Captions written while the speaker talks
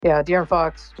Yeah, De'Aaron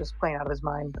Fox just playing out of his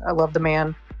mind. I love the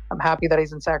man. I'm happy that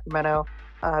he's in Sacramento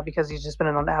because he's just been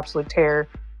on an absolute tear,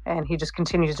 and he just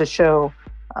continues to show,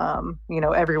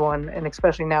 everyone, and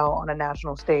especially now on a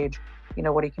national stage,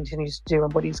 what he continues to do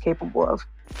and what he's capable of.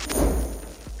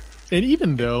 And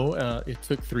even though it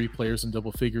took three players in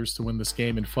double figures to win this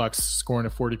game and Fox scoring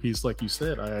a 40 piece, like you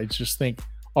said, I just think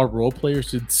our role players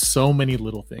did so many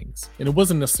little things. And it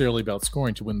wasn't necessarily about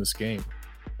scoring to win this game.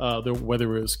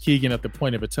 Whether it was Keegan at the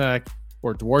point of attack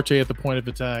or Duarte at the point of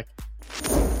attack.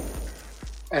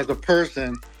 As a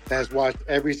person that's watched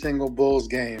every single Bulls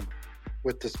game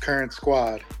with this current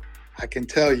squad, I can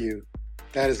tell you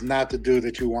that is not the dude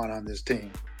that you want on this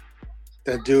team.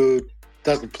 That dude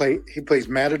doesn't play. He plays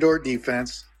matador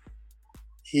defense.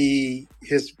 His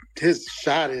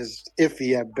shot is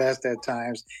iffy at best at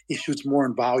times. He shoots more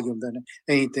in volume than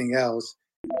anything else.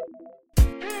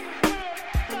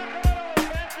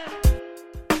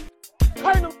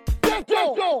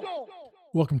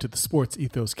 Welcome to the Sports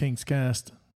Ethos Kings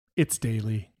cast. It's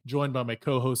daily. Joined by my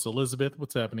co-host Elizabeth.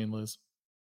 What's happening, Liz?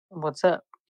 What's up?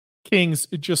 Kings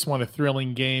just won a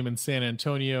thrilling game in San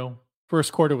Antonio.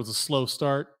 First quarter was a slow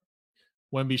start.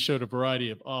 Wemby showed a variety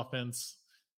of offense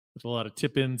with a lot of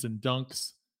tip-ins and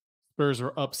dunks. Spurs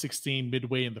were up 16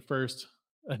 midway in the first.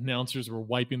 Announcers were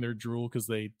wiping their drool because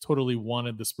they totally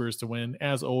wanted the Spurs to win,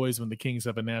 as always when the Kings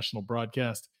have a national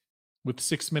broadcast. With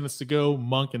 6 minutes to go,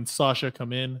 Monk and Sasha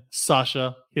come in.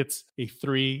 Sasha hits a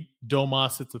three.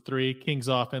 Domas hits a three. Kings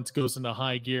offense goes into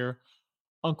high gear.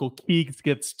 Uncle Keegs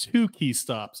gets two key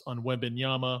stops on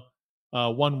Wembanyama.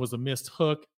 One was a missed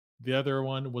hook. The other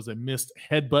one was a missed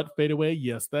headbutt fadeaway.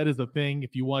 Yes, that is a thing.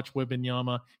 If you watch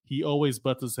Wembanyama, he always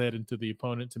butts his head into the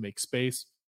opponent to make space.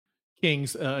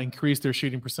 Kings increased their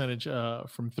shooting percentage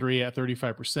from three at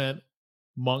 35%.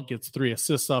 Monk gets 3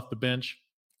 assists off the bench.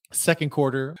 Second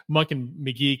quarter, Monk and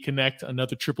McGee connect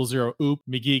another 0-0 oop.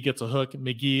 McGee gets a hook.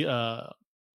 McGee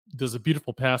does a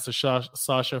beautiful pass to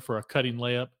Sasha for a cutting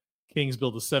layup. Kings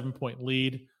build a 7-point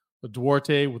lead.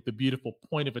 Duarte with the beautiful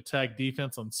point of attack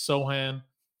defense on Sohan.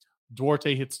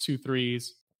 Duarte hits 2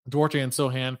 threes. Duarte and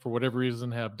Sohan, for whatever reason,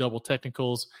 have double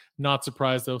technicals. Not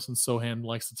surprised, though, since Sohan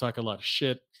likes to talk a lot of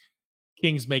shit.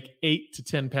 Kings make 8 to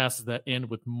 10 passes that end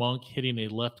with Monk hitting a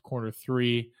left corner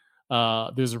three.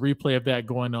 There's a replay of that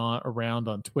going on around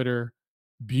on Twitter.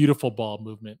 Beautiful ball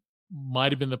movement.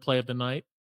 Might have been the play of the night,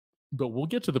 but we'll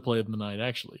get to the play of the night,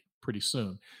 actually, pretty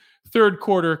soon. Third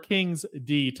quarter, Kings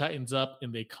D tightens up,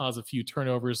 and they cause a few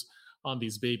turnovers on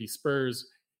these baby Spurs.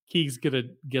 Keegs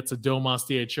gets a Domas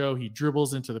DHO. He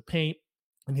dribbles into the paint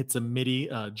and hits a midi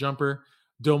jumper.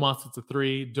 Domas hits a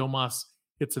three. Domas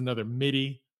hits another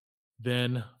midi.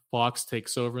 Then Fox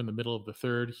takes over in the middle of the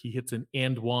third. He hits an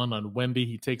and one on Wemby.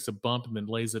 He takes a bump and then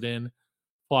lays it in.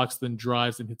 Fox then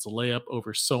drives and hits a layup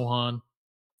over Sohan.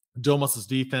 Domas's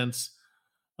defense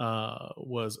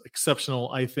was exceptional,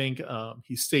 I think.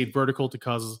 He stayed vertical to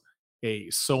cause a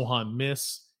Sohan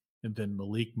miss. And then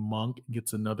Malik Monk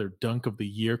gets another dunk of the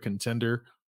year contender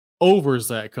over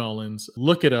Zach Collins.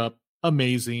 Look it up.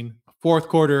 Amazing. Fourth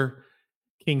quarter,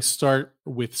 Kings start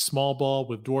with small ball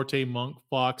with Duarte, Monk,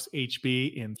 Fox,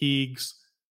 HB, and Keegs.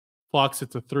 Fox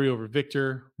hits a three over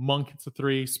Victor. Monk hits a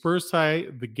three. Spurs tie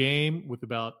the game with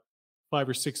about 5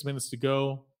 or 6 minutes to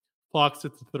go. Fox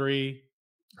hits a three.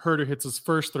 Herter hits his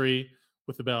first three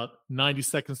with about 90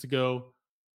 seconds to go.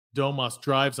 Domas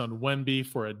drives on Wemby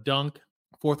for a dunk.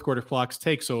 Fourth quarter, Fox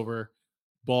takes over.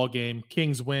 Ball game.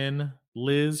 Kings win.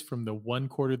 Liz, from the one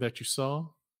quarter that you saw,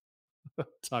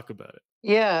 talk about it.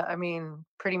 Yeah, I mean,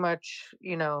 pretty much,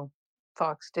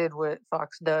 Fox did what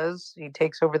Fox does. He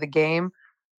takes over the game.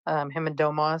 Him and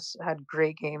Domas had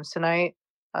great games tonight.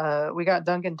 We got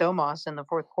Duncan Domas in the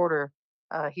fourth quarter.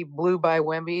 He blew by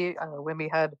Wemby.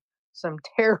 Wemby had some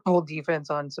terrible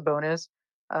defense on Sabonis.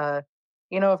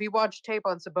 If you watch tape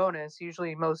on Sabonis,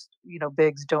 usually most,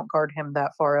 bigs don't guard him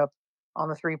that far up on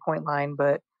the 3-point line,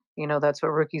 but, that's what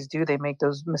rookies do. They make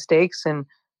those mistakes, and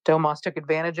Domas took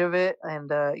advantage of it and,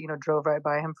 drove right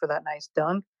by him for that nice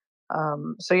dunk.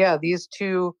 These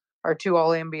two are two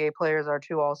all-NBA players, our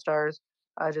two all-stars.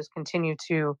 Just continue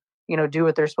to, do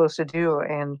what they're supposed to do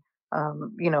and,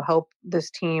 help this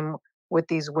team with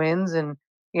these wins. And,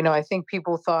 I think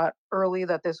people thought early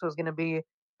that this was going to be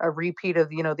a repeat of,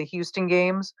 the Houston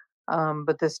games.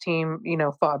 But this team,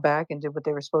 fought back and did what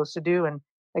they were supposed to do. And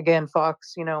again,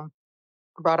 Fox,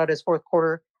 brought out his fourth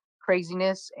quarter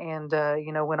craziness and,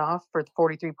 went off for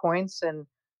 43 points. And,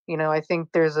 I think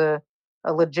there's a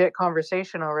legit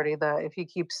conversation already that if he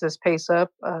keeps this pace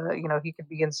up, he could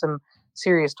be in some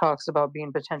serious talks about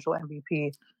being potential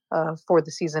MVP for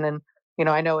the season. And,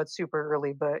 I know it's super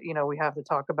early, but, we have to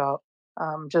talk about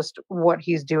just what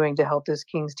he's doing to help this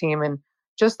Kings team and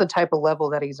just the type of level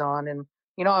that he's on. And,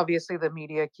 obviously the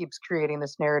media keeps creating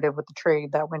this narrative with the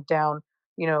trade that went down,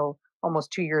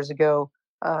 almost 2 years ago.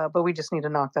 But we just need to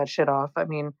knock that shit off. I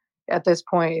mean, at this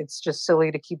point, it's just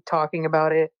silly to keep talking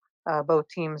about it. Both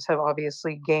teams have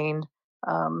obviously gained,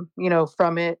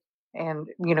 from it and,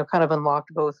 kind of unlocked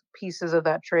both pieces of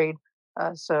that trade.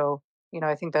 So,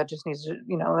 I think that just needs to,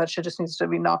 that shit just needs to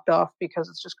be knocked off because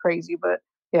it's just crazy. But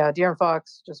yeah, De'Aaron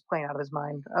Fox just playing out of his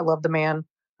mind. I love the man.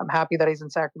 I'm happy that he's in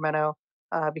Sacramento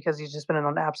because he's just been on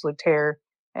an absolute tear,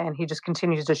 and he just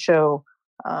continues to show,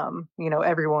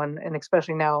 everyone, and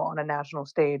especially now on a national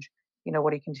stage,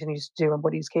 what he continues to do and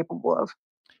what he's capable of.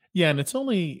 Yeah, and it's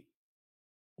only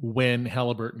when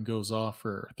Halliburton goes off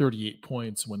for 38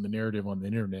 points when the narrative on the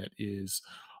internet is,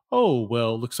 oh,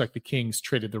 well, looks like the Kings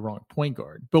traded the wrong point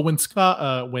guard. But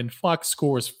when Fox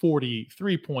scores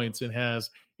 43 points and has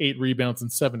 8 rebounds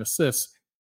and 7 assists,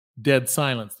 dead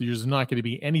silence. There's not going to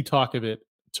be any talk of it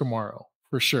tomorrow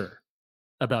for sure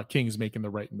about Kings making the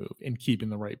right move and keeping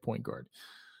the right point guard.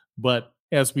 But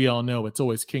as we all know, it's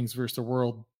always Kings versus the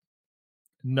world.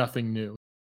 Nothing new.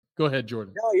 Go ahead,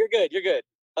 Jordan. No, you're good. You're good.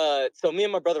 So me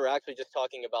and my brother are actually just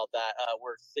talking about that.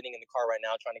 We're sitting in the car right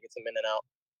now trying to get some in and out.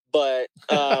 But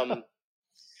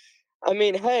I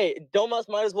mean, hey, Domas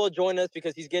might as well join us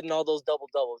because he's getting all those double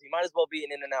doubles. He might as well be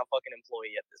an in and out fucking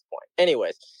employee at this point.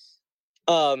 Anyways,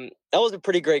 that was a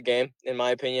pretty great game in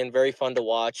my opinion. Very fun to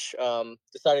watch.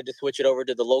 Decided to switch it over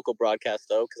to the local broadcast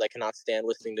though because I cannot stand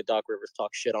listening to Doc Rivers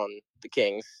talk shit on the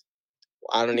Kings.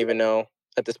 I don't even know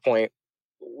at this point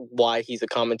why he's a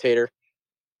commentator.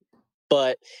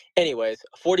 But anyways,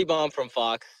 40 bomb from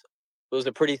Fox. It was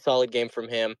a pretty solid game from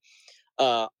him.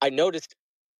 I noticed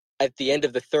at the end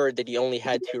of the third that he only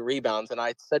had 2 rebounds, and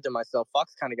I said to myself,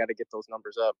 Fox kind of got to get those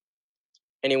numbers up.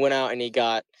 And he went out and he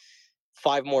got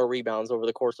 5 more rebounds over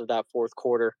the course of that fourth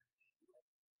quarter,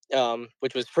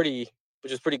 which was pretty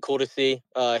cool to see.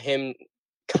 Him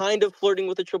kind of flirting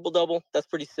with a triple double. That's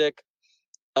pretty sick.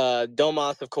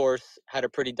 Domas, of course, had a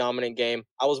pretty dominant game.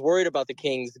 I was worried about the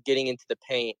Kings getting into the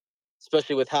paint,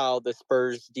 especially with how the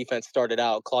Spurs defense started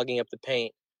out, clogging up the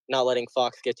paint, not letting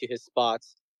Fox get to his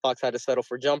spots. Fox had to settle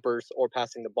for jumpers or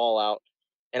passing the ball out.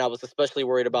 And I was especially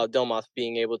worried about Domas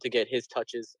being able to get his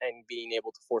touches and being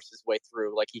able to force his way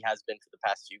through like he has been for the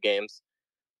past few games.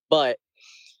 But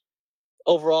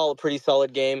overall, a pretty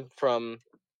solid game from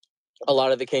a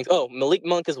lot of the Kings. Oh, Malik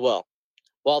Monk as well.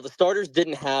 While the starters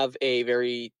didn't have a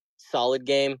very solid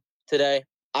game today,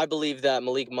 I believe that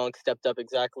Malik Monk stepped up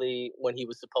exactly when he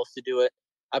was supposed to do it.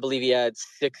 I believe he had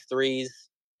 6 threes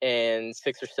and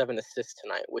 6 or 7 assists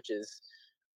tonight, which is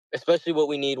especially what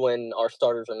we need when our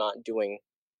starters are not doing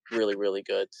really, really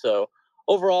good. So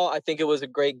overall, I think it was a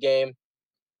great game.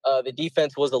 The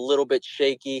defense was a little bit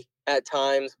shaky at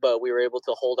times, but we were able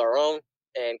to hold our own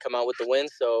and come out with the win.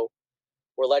 So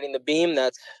we're lighting the beam.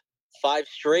 That's 5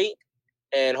 straight.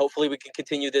 And hopefully we can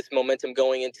continue this momentum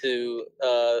going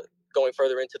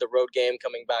further into the road game,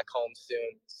 coming back home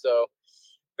soon. So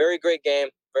very great game.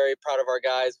 Very proud of our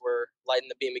guys. We're lighting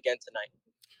the beam again tonight.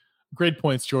 Great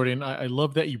points, Jordan. I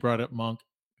love that you brought up Monk.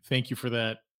 Thank you for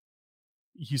that.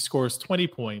 He scores 20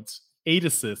 points, 8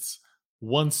 assists,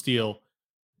 1 steal.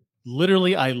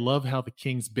 Literally, I love how the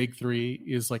Kings' big 3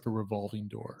 is like a revolving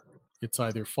door. It's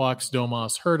either Fox,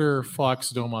 Domas, Herter,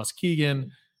 Fox, Domas,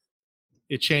 Keegan.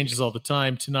 It changes all the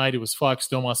time. Tonight, it was Fox,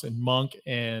 Domas, and Monk.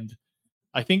 And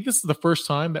I think this is the first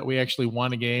time that we actually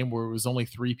won a game where it was only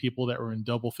 3 people that were in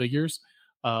double figures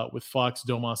with Fox,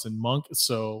 Domas, and Monk.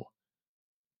 So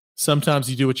sometimes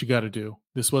you do what you got to do.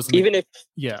 This wasn't go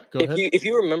ahead. If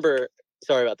you remember,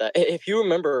 sorry about that. If you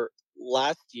remember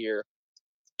last year,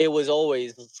 it was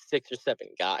always 6 or 7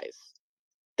 guys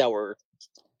that were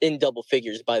in double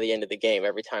figures by the end of the game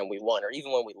every time we won, or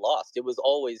even when we lost. It was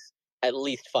always at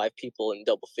least 5 people in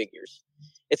double figures.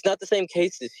 It's not the same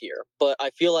case this year, but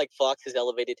I feel like Fox has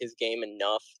elevated his game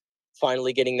enough,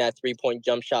 finally getting that 3-point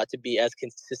jump shot to be as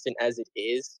consistent as it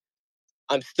is.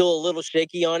 I'm still a little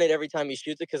shaky on it every time he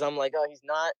shoots it because I'm like, oh, he's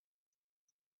not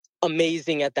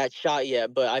amazing at that shot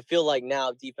yet. But I feel like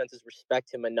now defenses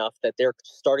respect him enough that they're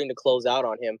starting to close out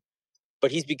on him.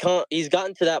 But he's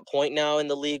gotten to that point now in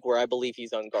the league where I believe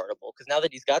he's unguardable because now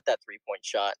that he's got that 3-point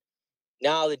shot,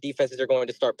 now the defenses are going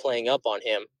to start playing up on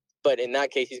him. But in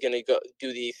that case, he's going to go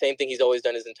do the same thing he's always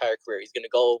done his entire career. He's going to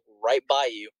go right by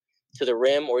you to the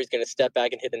rim, or he's going to step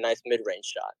back and hit a nice mid-range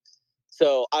shot.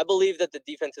 So I believe that the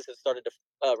defenses have started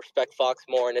to respect Fox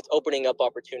more, and it's opening up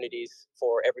opportunities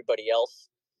for everybody else.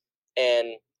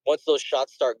 And once those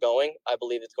shots start going, I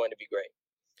believe it's going to be great.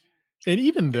 And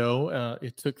even though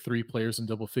it took 3 players in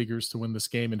double figures to win this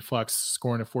game and Fox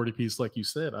scoring a 40 piece, like you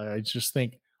said, I just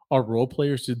think our role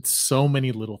players did so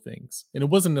many little things. And it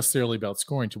wasn't necessarily about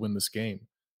scoring to win this game.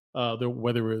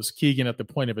 Whether it was Keegan at the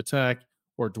point of attack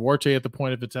or Duarte at the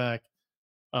point of attack,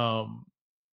 um,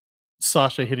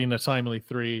 Sasha hitting a timely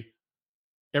 3.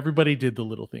 Everybody did the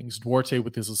little things. Duarte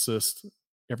with his assist.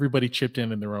 Everybody chipped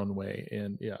in their own way.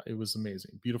 And yeah, it was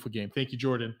amazing. Beautiful game. Thank you,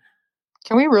 Jordan.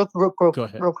 Can we real Go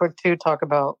ahead. quick too talk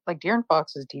about like De'Aaron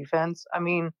Fox's defense? I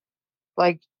mean,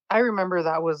 like I remember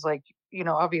that was like,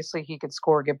 obviously he could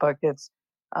score, get buckets,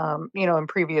 in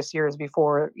previous years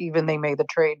before even they made the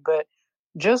trade. But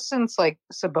just since like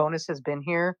Sabonis has been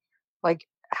here, like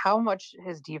how much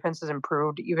his defense has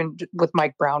improved, even with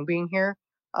Mike Brown being here.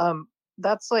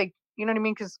 That's like, you know what I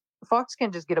mean? Because Fox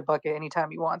can just get a bucket anytime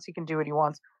he wants. He can do what he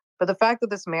wants. But the fact that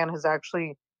this man has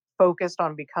actually focused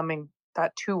on becoming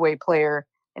that two-way player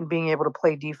and being able to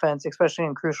play defense, especially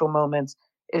in crucial moments,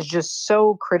 is just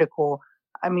so critical.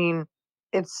 I mean,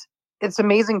 it's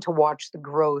amazing to watch the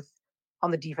growth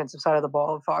on the defensive side of the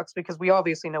ball of Fox because we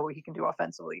obviously know what he can do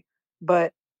offensively.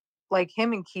 But like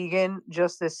him and Keegan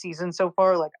just this season so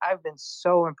far, like I've been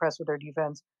so impressed with their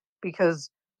defense because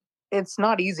it's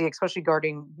not easy, especially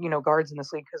guarding, guards in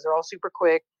this league because they're all super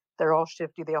quick, they're all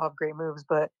shifty, they all have great moves.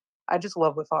 But I just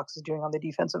love what Fox is doing on the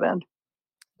defensive end.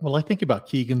 Well, I think about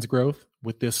Keegan's growth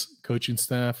with this coaching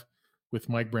staff, with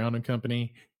Mike Brown and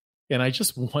company. And I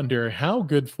just wonder how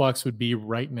good Fox would be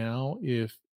right now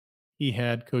if he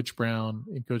had Coach Brown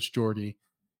and Coach Jordy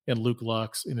and Luke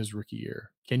Locks in his rookie year.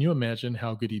 Can you imagine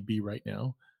how good he'd be right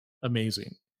now?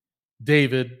 Amazing.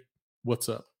 David, what's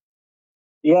up?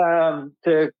 Yeah,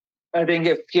 I think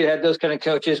if he had those kind of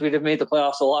coaches, we'd have made the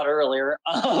playoffs a lot earlier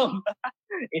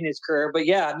in his career. But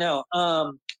yeah, no,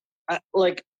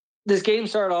 this game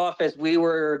started off as we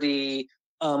were the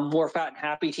more fat and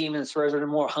happy team, and the Spurs were the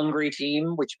more hungry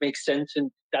team, which makes sense. And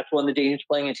that's when the Danes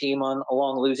playing a team on a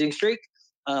long losing streak.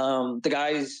 The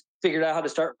guys figured out how to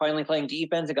start finally playing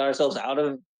defense and got ourselves out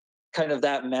of kind of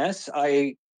that mess.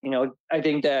 I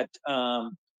think that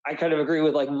I kind of agree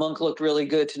with like Monk looked really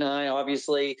good tonight.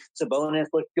 Obviously, Sabonis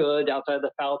looked good outside of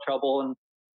the foul trouble,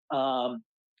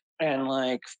 and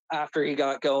like after he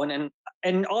got going,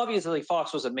 and obviously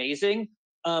Fox was amazing.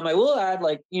 I will add,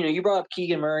 like, you brought up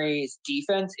Keegan Murray's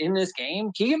defense in this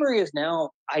game. Keegan Murray is now,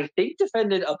 I think,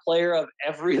 defended a player of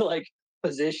every like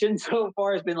position so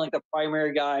far. Has been like the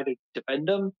primary guy to defend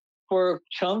him for a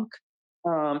chunk,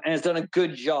 and has done a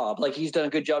good job. Like he's done a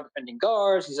good job defending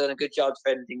guards. He's done a good job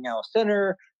defending now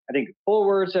center. I think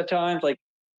forwards at times. Like,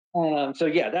 so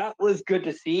yeah, that was good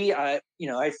to see. I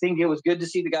think it was good to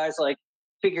see the guys like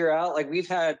figure out. Like we've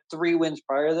had 3 wins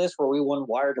prior to this where we won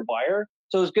wire to wire.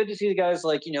 So it was good to see the guys,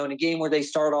 like, in a game where they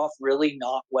start off really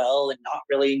not well and not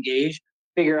really engaged,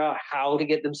 figure out how to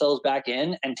get themselves back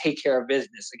in and take care of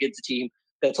business against a team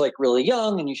that's like really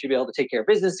young and you should be able to take care of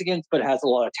business against, but has a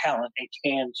lot of talent and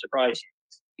can surprise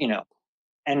you,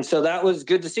 And so that was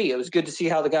good to see. It was good to see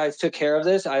how the guys took care of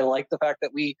this. I like the fact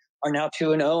that we are now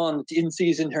 2-0 on the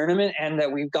in-season tournament and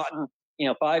that we've gotten,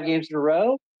 5 games in a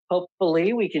row.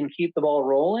 Hopefully we can keep the ball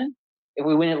rolling. If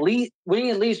we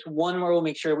winning at least one more, we'll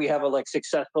make sure we have a like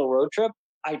successful road trip.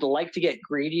 I'd like to get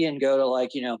greedy and go to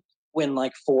like, win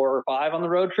like 4 or 5 on the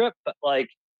road trip. But like,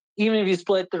 even if you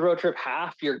split the road trip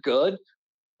half, you're good.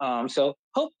 So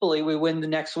hopefully we win the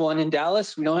next one in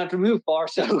Dallas. We don't have to move far.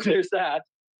 So there's that.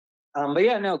 But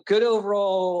yeah, no, good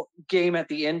overall game at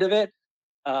the end of it.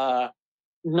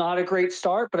 Not a great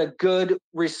start, but a good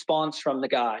response from the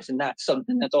guys. And that's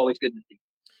something that's always good to see.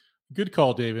 Good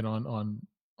call, David, on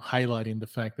highlighting the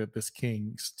fact that this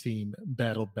Kings team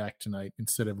battled back tonight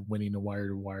instead of winning a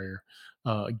wire-to-wire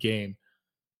game.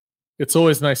 It's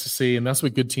always nice to see, and that's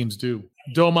what good teams do.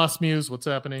 Domas Muse, what's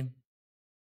happening?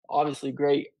 Obviously,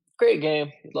 great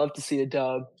game. Love to see a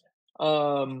dub.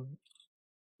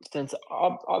 Since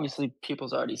obviously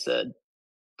people's already said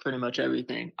pretty much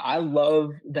everything. I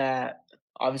love that,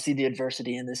 obviously, the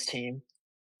adversity in this team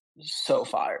is so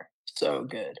fire, so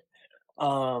good.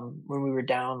 When we were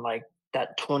down like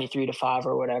that 23-5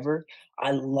 or whatever,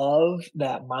 I love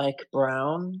that Mike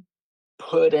Brown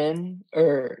put in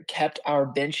or kept our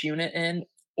bench unit in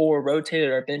or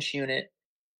rotated our bench unit,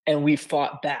 and we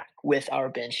fought back with our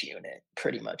bench unit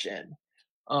pretty much in.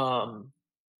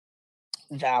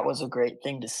 That was a great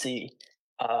thing to see.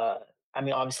 I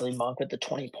mean, obviously Monk with the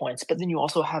 20 points, but then you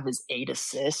also have his 8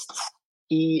 assists.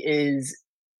 He is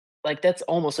like, that's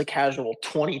almost a casual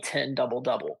 20-10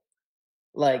 double-double.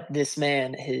 Like this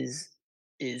man is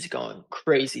going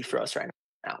crazy for us right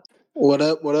now. What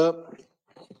up?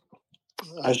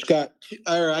 I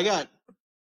got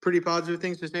pretty positive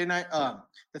things to say tonight.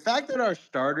 The fact that our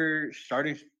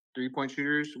starting 3-point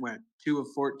shooters went 2 of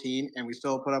 14 and we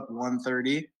still put up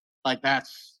 130, like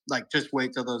that's like just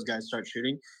wait till those guys start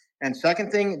shooting. And second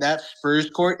thing, that Spurs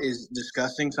court is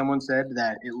disgusting. Someone said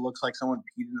that it looks like someone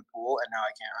peed in the pool, and now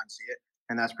I can't unsee it.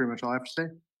 And that's pretty much all I have to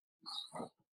say.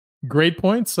 Great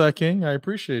points, King. I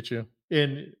appreciate you.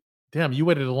 And damn, you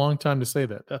waited a long time to say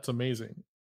that. That's amazing.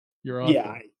 You're awesome.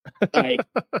 Yeah, I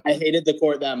hated the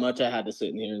court that much. I had to sit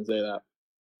in here and say that.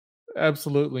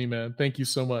 Absolutely, man. Thank you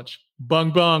so much.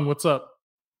 Bung Bung, what's up?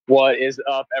 What is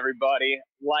up, everybody?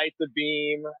 Light the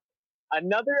beam. I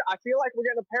feel like we're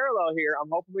getting a parallel here. I'm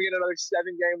hoping we get another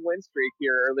 7-game win streak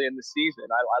here early in the season.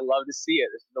 I love to see it.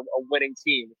 This is a winning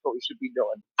team. That's what we should be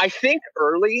doing. I think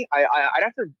early, I'd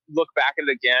have to look back at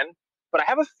it again, but I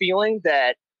have a feeling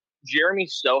that Jeremy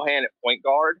Sohan at point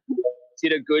guard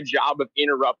did a good job of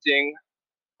interrupting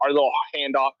our little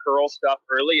handoff curl stuff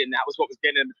early, and that was what was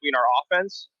getting in between our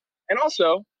offense. And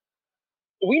also,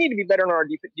 we need to be better in our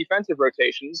defensive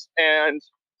rotations. And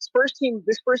this Spurs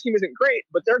team isn't great,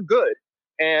 but they're good.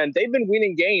 And they've been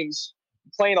winning games,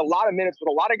 playing a lot of minutes with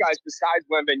a lot of guys besides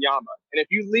Wembanyama. And if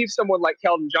you leave someone like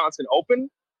Keldon Johnson open,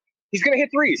 he's going to hit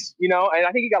threes, And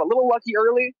I think he got a little lucky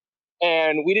early,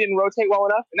 and we didn't rotate well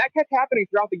enough. And that kept happening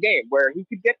throughout the game, where he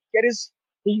could get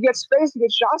space to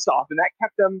get shots off, and that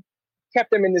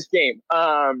kept them in this game.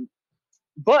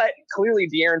 But clearly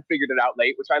De'Aaron figured it out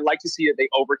late, which I'd like to see that they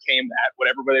overcame that,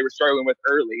 whatever they were struggling with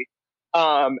early.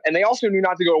 And they also knew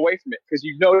not to go away from it, because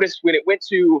you noticed when it went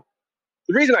to –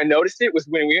 the reason I noticed it was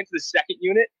when we went to the second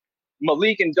unit,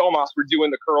 Malik and Domas were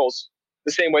doing the curls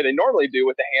the same way they normally do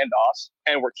with the handoffs,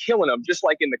 and we're killing them, just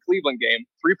like in the Cleveland game,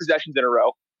 3 possessions in a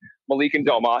row, Malik and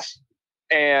Domas.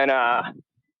 And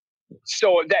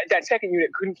so that second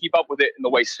unit couldn't keep up with it in the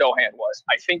way Sohan was,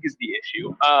 I think, is the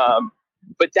issue.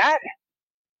 But that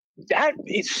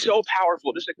is so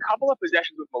powerful. Just a couple of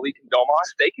possessions with Malik and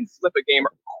Domas, they can flip a game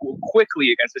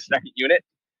quickly against the second unit,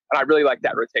 and I really like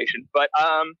that rotation. But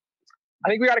I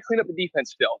think we got to clean up the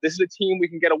defense still. This is a team we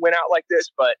can get a win out like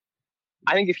this, but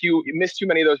I think if you miss too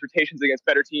many of those rotations against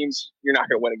better teams, you're not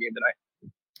going to win a game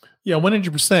tonight. Yeah,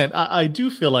 100%. I do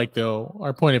feel like, though,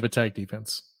 our point of attack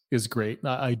defense is great.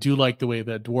 I do like the way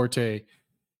that Duarte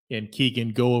and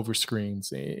Keegan go over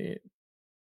screens.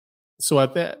 So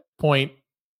at that point,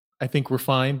 I think we're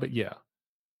fine. But yeah,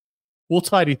 we'll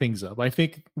tidy things up. I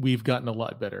think we've gotten a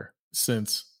lot better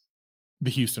since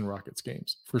the Houston Rockets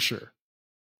games, for sure.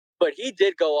 But he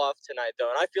did go off tonight, though,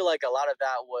 and I feel like a lot of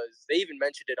that was – they even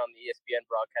mentioned it on the ESPN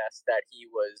broadcast that he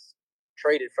was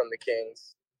traded from the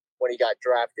Kings when he got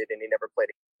drafted and he never played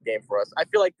a game for us. I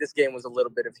feel like this game was a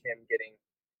little bit of him getting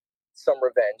some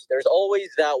revenge. There's always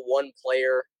that one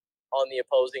player on the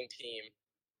opposing team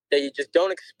that you just don't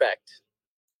expect,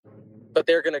 but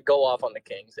they're going to go off on the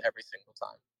Kings every single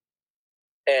time.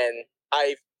 And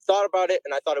I thought about it,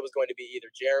 and I thought it was going to be either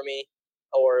Jeremy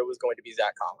or it was going to be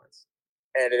Zach Collins.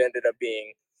 And it ended up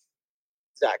being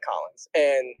Zach Collins.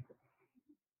 And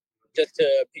just to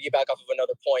piggyback off of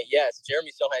another point, yes,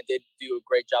 Jeremy Sohan did do a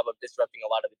great job of disrupting a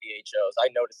lot of the DHOs.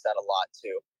 I noticed that a lot,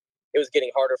 too. It was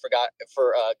getting harder for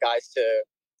guys to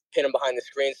pin him behind the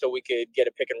screen so we could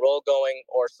get a pick and roll going,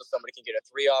 or so somebody can get a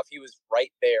 3 off. He was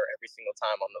right there every single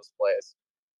time on those plays.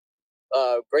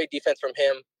 Great defense from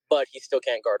him, but he still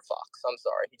can't guard Fox. I'm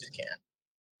sorry. He just can't.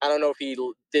 I don't know if he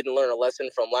didn't learn a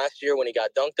lesson from last year when he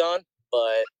got dunked on,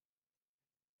 but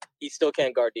he still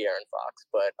can't guard De'Aaron Fox.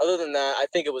 But other than that, I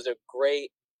think it was a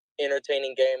great,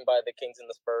 entertaining game by the Kings and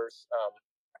the Spurs.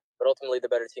 But ultimately, the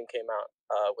better team came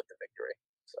out with the victory.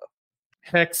 So,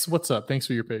 Hex, what's up? Thanks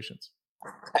for your patience.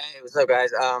 Hey, what's up,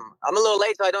 guys? I'm a little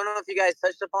late, so I don't know if you guys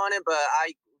touched upon it, but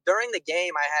during the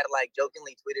game, I had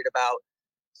jokingly tweeted about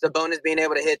Sabonis being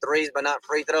able to hit threes but not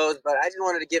free throws. But I just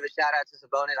wanted to give a shout out to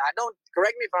Sabonis.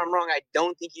 Correct me if I'm wrong, I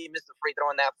don't think he missed a free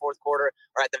throw in that fourth quarter,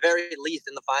 or at the very least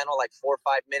in the final 4 or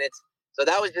 5 minutes. So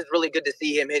that was just really good to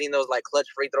see him hitting those clutch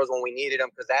free throws when we needed them,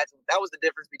 because that was the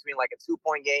difference between a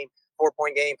 2-point game,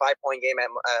 4-point game, 5-point game at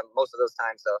most of those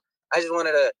times. So I just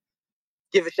wanted to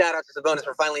give a shout out to Sabonis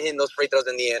for finally hitting those free throws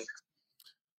in the end.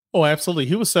 Oh, absolutely.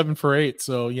 He was 7 for 8.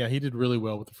 So yeah, he did really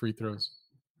well with the free throws.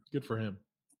 Good for him.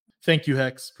 Thank you,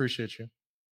 Hex. Appreciate you.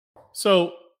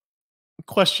 So,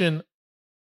 question.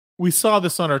 We saw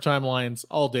this on our timelines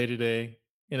all day today,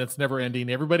 and it's never ending.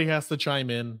 Everybody has to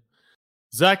chime in.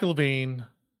 Zach LaVine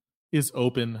is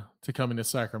open to coming to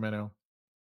Sacramento.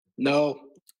 No.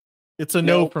 It's a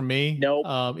no from me.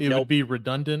 No. It would be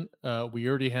redundant. We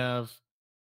already have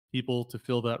people to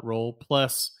fill that role.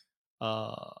 Plus,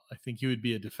 I think he would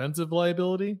be a defensive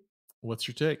liability. What's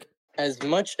your take? As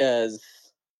much as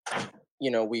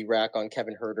we rack on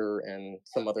Kevin Huerter and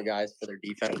some other guys for their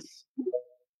defense,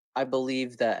 I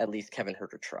believe that at least Kevin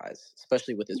Huerter tries,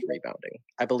 especially with his rebounding.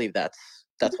 I believe that's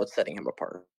what's setting him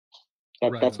apart.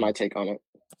 That's my take on it.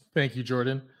 Thank you,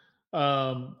 Jordan.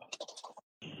 Can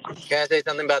I say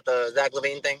something about the Zach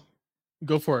LaVine thing?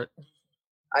 Go for it.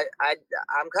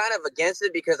 I'm kind of against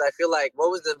it because I feel like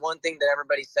what was the one thing that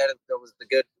everybody said that was the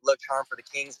good luck charm for the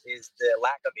Kings is the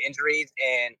lack of injuries,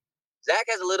 and Zach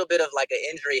has a little bit of like an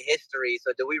injury history.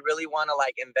 So do we really want to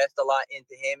like invest a lot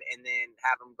into him and then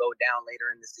have him go down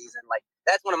later in the season? Like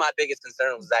that's one of my biggest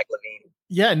concerns with Zach LaVine.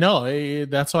 Yeah, no,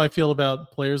 that's how I feel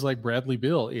about players like Bradley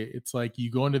Beal. It's like you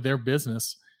go into their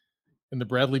business, in the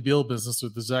Bradley Beal business or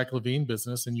the Zach LaVine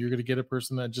business, and you're going to get a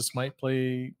person that just might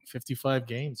play 55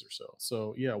 games or so.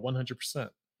 So, yeah, 100%.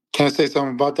 Can I say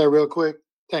something about that real quick?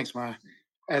 Thanks, man.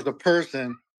 As a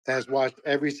person that has watched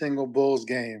every single Bulls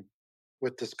game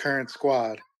with this current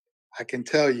squad, I can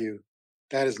tell you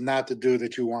that is not the dude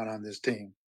that you want on this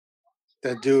team.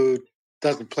 That dude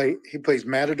doesn't play. He plays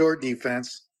matador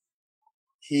defense.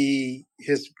 His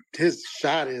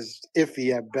shot is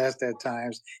iffy at best at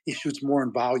times. He shoots more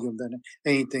in volume than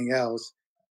anything else.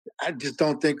 I just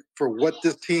don't think for what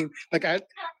this team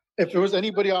if there was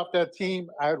anybody off that team,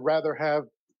 I'd rather have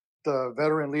the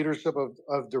veteran leadership of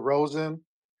DeRozan.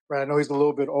 Right, I know he's a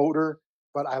little bit older,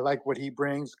 but I like what he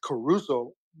brings.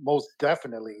 Caruso most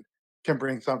definitely can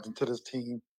bring something to this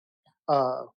team.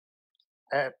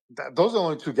 And those are the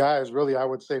only two guys, really, I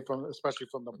would say, especially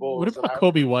from the Bulls. What about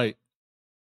Kobe White?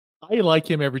 I like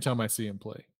him every time I see him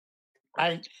play.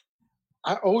 I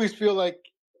always feel like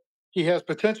he has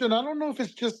potential. And I don't know if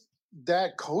it's just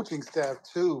that coaching staff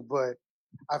too, but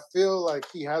I feel like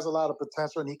he has a lot of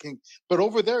potential and he can. But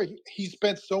over there, he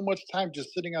spent so much time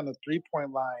just sitting on the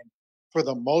 3-point line for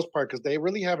the most part because they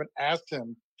really haven't asked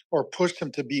him or pushed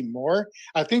him to be more.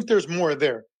 I think there's more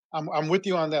there. I'm with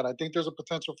you on that. I think there's a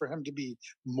potential for him to be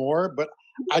more, but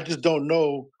I just don't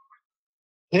know.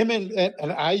 Him and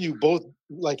IU both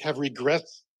like have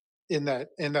regressed in that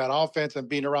offense and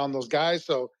being around those guys.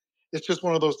 So it's just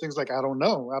one of those things. Like I don't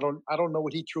know. I don't know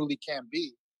what he truly can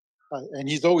be. And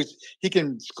he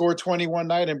can score 20 one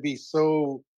night and be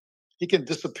so he can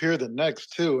disappear the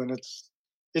next too. And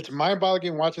it's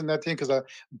mind-boggling watching that team because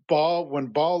when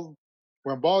Ball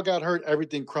got hurt,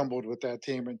 everything crumbled with that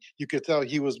team, and you could tell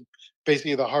he was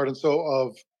basically the heart and soul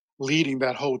of leading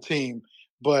that whole team.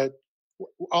 But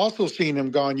also seeing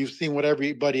him gone, you've seen what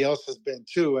everybody else has been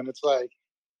too, and it's like,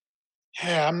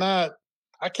 yeah,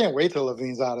 I can't wait till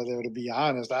LaVine's out of there. To be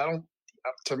honest,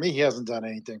 to me, he hasn't done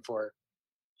anything for it.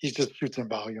 He's just shoots in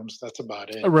volumes. That's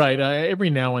about it. Right. Every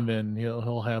now and then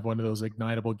he'll have one of those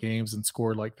ignitable games and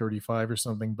score like 35 or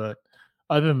something. But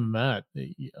other than that,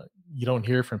 you don't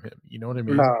hear from him. You know what I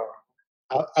mean? No.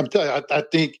 I'm telling you, I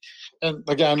think, and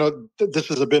again, I know this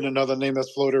has been another name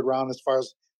that's floated around as far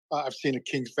as I've seen the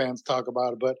Kings fans talk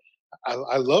about it, but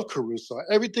I love Caruso.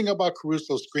 Everything about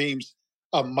Caruso screams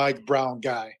a Mike Brown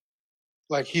guy.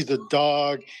 Like he's a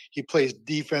dog. He plays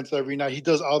defense every night. He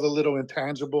does all the little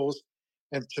intangibles.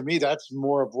 And to me, that's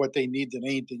more of what they need than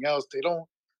anything else. They don't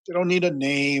need a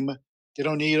name.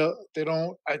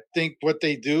 I think what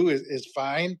they do is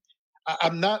fine.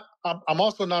 I'm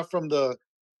also not from the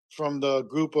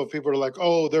group of people who are like,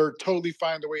 oh, they're totally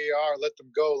fine the way they are. Let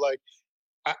them go. Like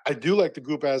I do like the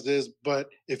group as is, but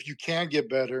if you can get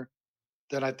better,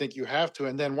 then I think you have to.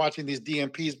 And then watching these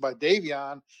DMPs by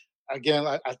Davion, again,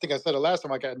 I think I said it last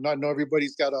time. Like I know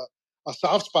everybody's got a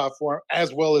soft spot for him,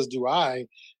 as well as do I.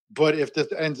 But if this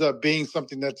ends up being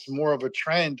something that's more of a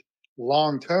trend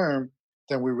long term,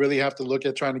 then we really have to look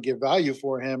at trying to get value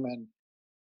for him. And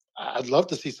I'd love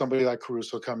to see somebody like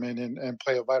Caruso come in and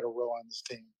play a vital role on this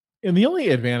team. And the only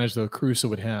advantage, though, Caruso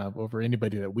would have over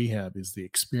anybody that we have is the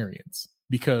experience,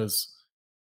 because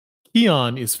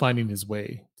Keon is finding his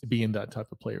way to being that type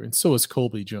of player, and so is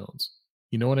Colby Jones.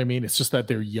 You know what I mean? It's just that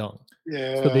they're young.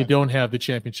 Yeah. So they don't have the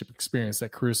championship experience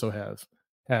that Caruso has.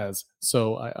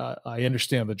 So I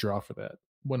understand the draw for that.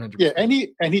 100%. Yeah, and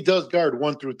he does guard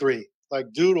 1 through 3.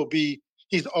 Like dude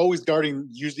he's always guarding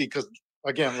usually because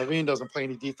again, LaVine doesn't play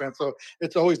any defense, so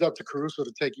it's always up to Caruso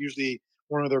to take usually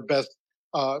one of their best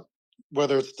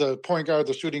whether it's the point guard,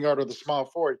 the shooting guard, or the small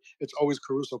forward, it's always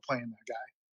Caruso playing that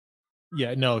guy.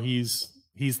 Yeah, no, he's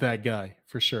that guy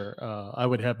for sure. I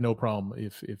would have no problem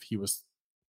if he was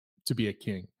to be a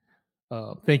King.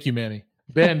 Thank you, Manny.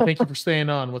 Ben, thank you for staying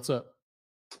on. What's up?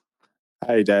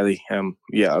 Hey, Daly.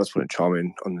 Yeah, I just want to chime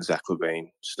in on the Zach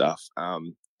LaVine stuff.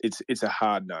 It's a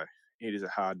hard no. It is a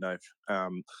hard no.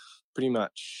 Pretty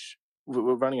much,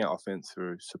 we're running our offense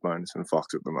through Sabonis and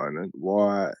Fox at the moment.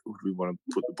 Why would we want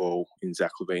to put the ball in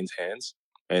Zach LaVine's hands?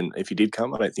 And if he did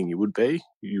come, I don't think he would be.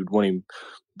 You'd want him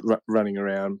running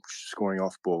around, scoring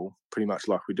off ball, pretty much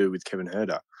like we do with Kevin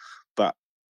Huerter. But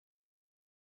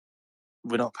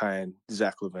we're not paying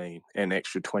Zach LaVine an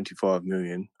extra $25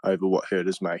 million over what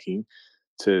Huerter's making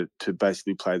to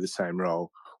basically play the same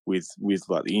role with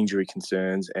like the injury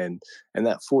concerns and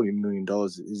that $40 million.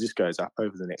 It just goes up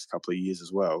over the next couple of years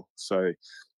as well. So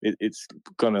it's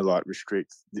going to like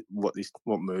restrict what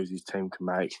moves his team can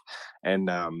make. And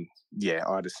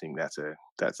I just think that's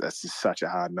just such a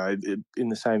hard no. In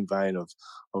the same vein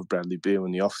of Bradley Beal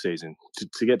in the off season,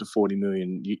 to get to $40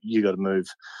 million, you got to move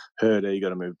Huerter, you got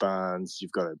to move Barnes,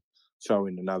 you've got to throw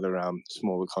in another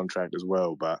smaller contract as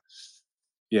well. But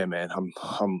yeah, man, I'm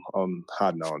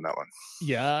hard no on that one.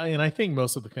 Yeah, and I think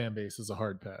most of the fan base is a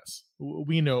hard pass.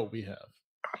 We know what we have.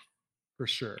 For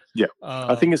sure. Yeah,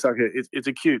 I think it's like it's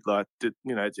a cute, like,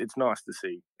 it's nice to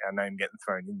see our name getting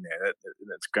thrown in there.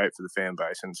 That's great for the fan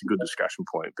base, and it's a good discussion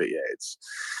point. But yeah, it's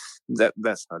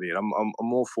that's not it.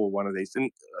 I'm all for one of these, and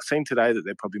I've seen today that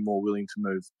they're probably more willing to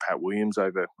move Pat Williams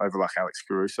over like Alex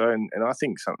Caruso, and I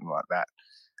think something like that,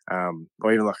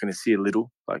 or even like an Nasir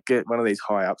Little, like get one of these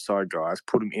high upside guys,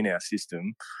 put them in our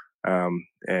system,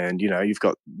 and you've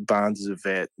got Barnes as a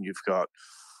vet, and you've got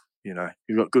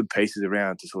good pieces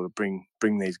around to sort of bring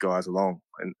these guys along.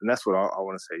 And that's what I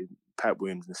want to see. Pat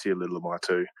Williams and Nasir Little are my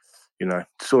two,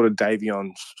 sort of Davion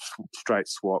straight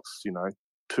swaps,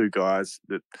 two guys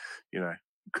that,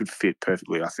 could fit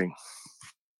perfectly, I think.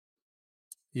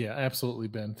 Yeah, absolutely,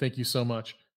 Ben. Thank you so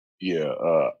much. Yeah,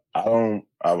 I want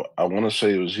to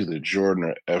say it was either Jordan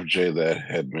or FJ that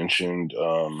had mentioned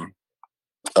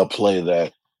a play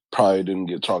that probably didn't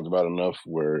get talked about enough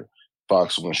where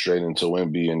Fox went straight into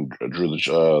Wemby and drew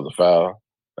the foul.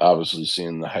 Obviously,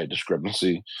 seeing the height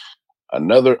discrepancy.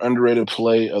 Another underrated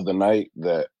play of the night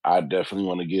that I definitely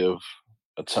want to give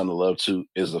a ton of love to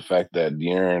is the fact that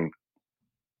De'Aaron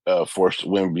forced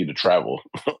Wemby to travel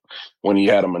when he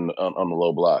had him on the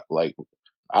low block. Like,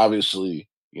 obviously,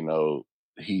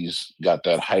 he's got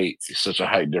that height, such a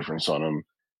height difference on him.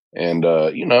 And,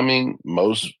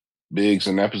 most bigs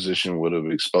in that position would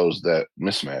have exposed that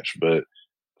mismatch. But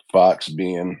Fox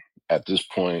being at this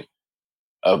point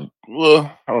I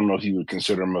don't know if you would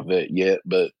consider him a vet yet,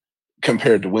 but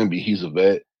compared to Wemby, he's a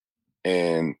vet,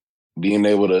 and being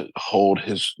able to hold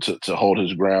his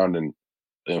ground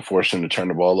and force him to turn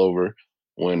the ball over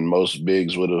when most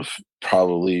bigs would have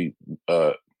probably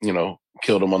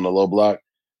killed him on the low block.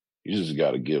 You just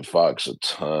got to give Fox a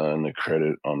ton of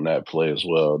credit on that play as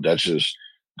well. That just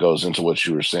goes into what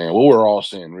you were saying. What we're all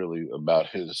saying really about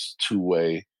his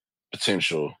two-way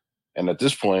potential. And at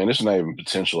this point, it's not even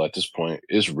potential at this point.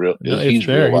 It's real. No, he's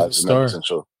there. realizing He's a star. that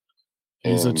potential.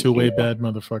 He's a two-way bad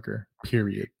motherfucker,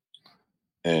 period.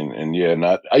 And yeah,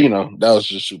 that was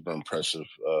just super impressive.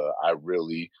 I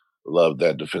really love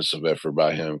that defensive effort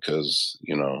by him because,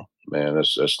 man,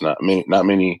 that's not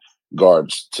many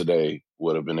guards today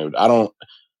would have been able to, I don't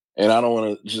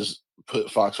want to just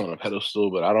put Fox on a pedestal,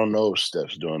 but I don't know if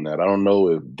Steph's doing that. I don't know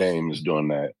if Dame is doing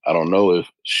that. I don't know if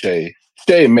Shea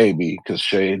maybe, because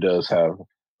Shea does have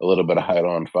a little bit of height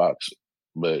on Fox,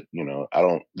 but I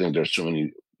don't think there's too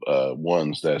many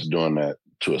ones that's doing that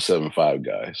to a 7'5"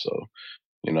 guy. So,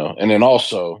 and then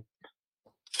also,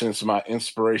 since my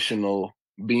inspirational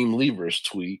Beam Levers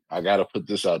tweet, I got to put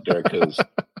this out there because,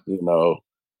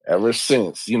 ever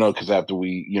since, because after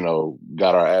we,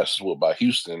 got our asses whooped by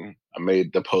Houston, I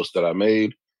made the post that I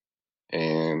made,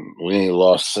 and we ain't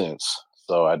lost since.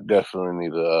 So I definitely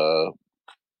need to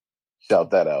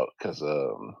shout that out because,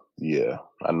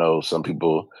 I know some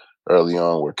people early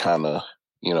on were kind of,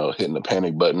 hitting the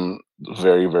panic button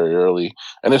very, very early,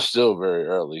 and it's still very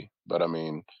early. But I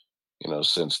mean,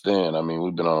 since then,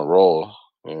 we've been on a roll,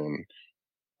 and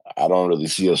I don't really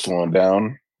see us slowing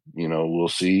down. We'll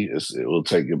see. It will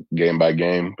take it game by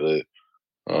game, but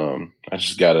I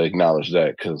just got to acknowledge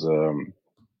that because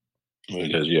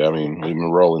we've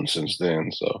been rolling since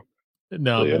then. So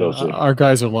no, our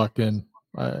guys are locked in.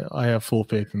 I have full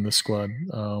faith in this squad.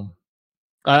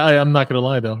 I'm not going to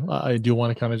lie though. I do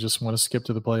want to just want to skip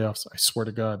to the playoffs. I swear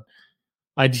to God,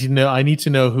 I need to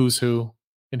know who's who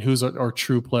and who's our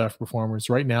true playoff performers.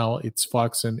 Right now, it's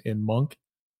Fox and Monk.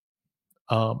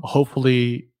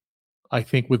 Hopefully, I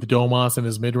think with Domas and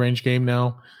his mid-range game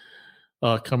now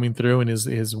coming through and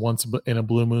his once in a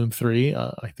blue moon 3,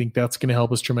 I think that's going to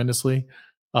help us tremendously.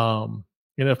 And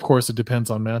of course, it depends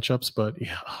on matchups, but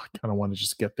yeah, I kind of want to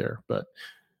just get there. But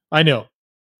I know.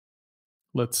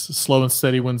 Let's slow and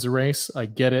steady wins the race. I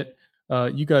get it.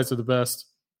 You guys are the best.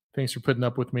 Thanks for putting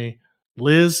up with me.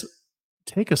 Liz,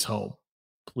 take us home,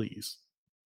 please.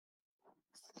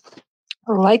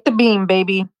 Light the beam,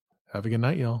 baby. Have a good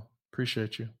night, y'all.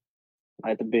 Appreciate you.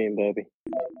 Light the beam, baby.